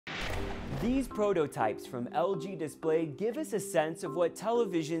These prototypes from LG Display give us a sense of what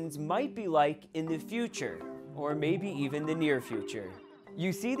televisions might be like in the future, or maybe even the near future.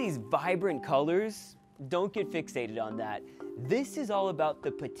 You see these vibrant colors? Don't get fixated on that. This is all about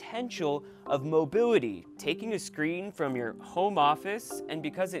the potential of mobility, taking a screen from your home office, and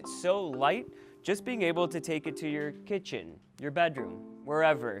because it's so light, just being able to take it to your kitchen, your bedroom,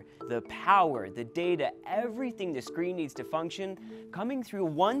 wherever. The power, the data, everything the screen needs to function, coming through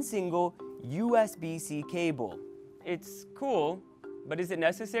one single USB-C cable. It's cool, but is it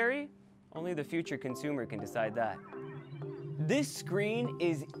necessary? Only the future consumer can decide that. This screen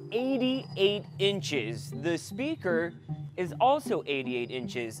is 88 inches. The speaker is also 88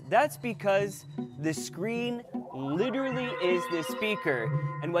 inches. That's because the screen literally is the speaker.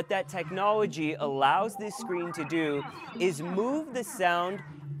 And what that technology allows this screen to do is move the sound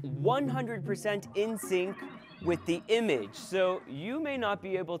 100% in sync with the image. So you may not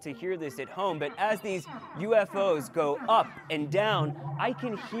be able to hear this at home, but as these UFOs go up and down, I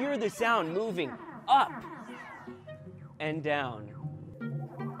can hear the sound moving up and down.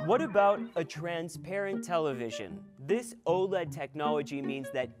 What about a transparent television? This OLED technology means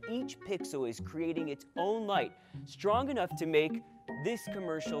that each pixel is creating its own light, strong enough to make this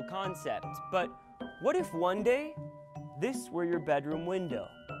commercial concept. But what if one day, this were your bedroom window?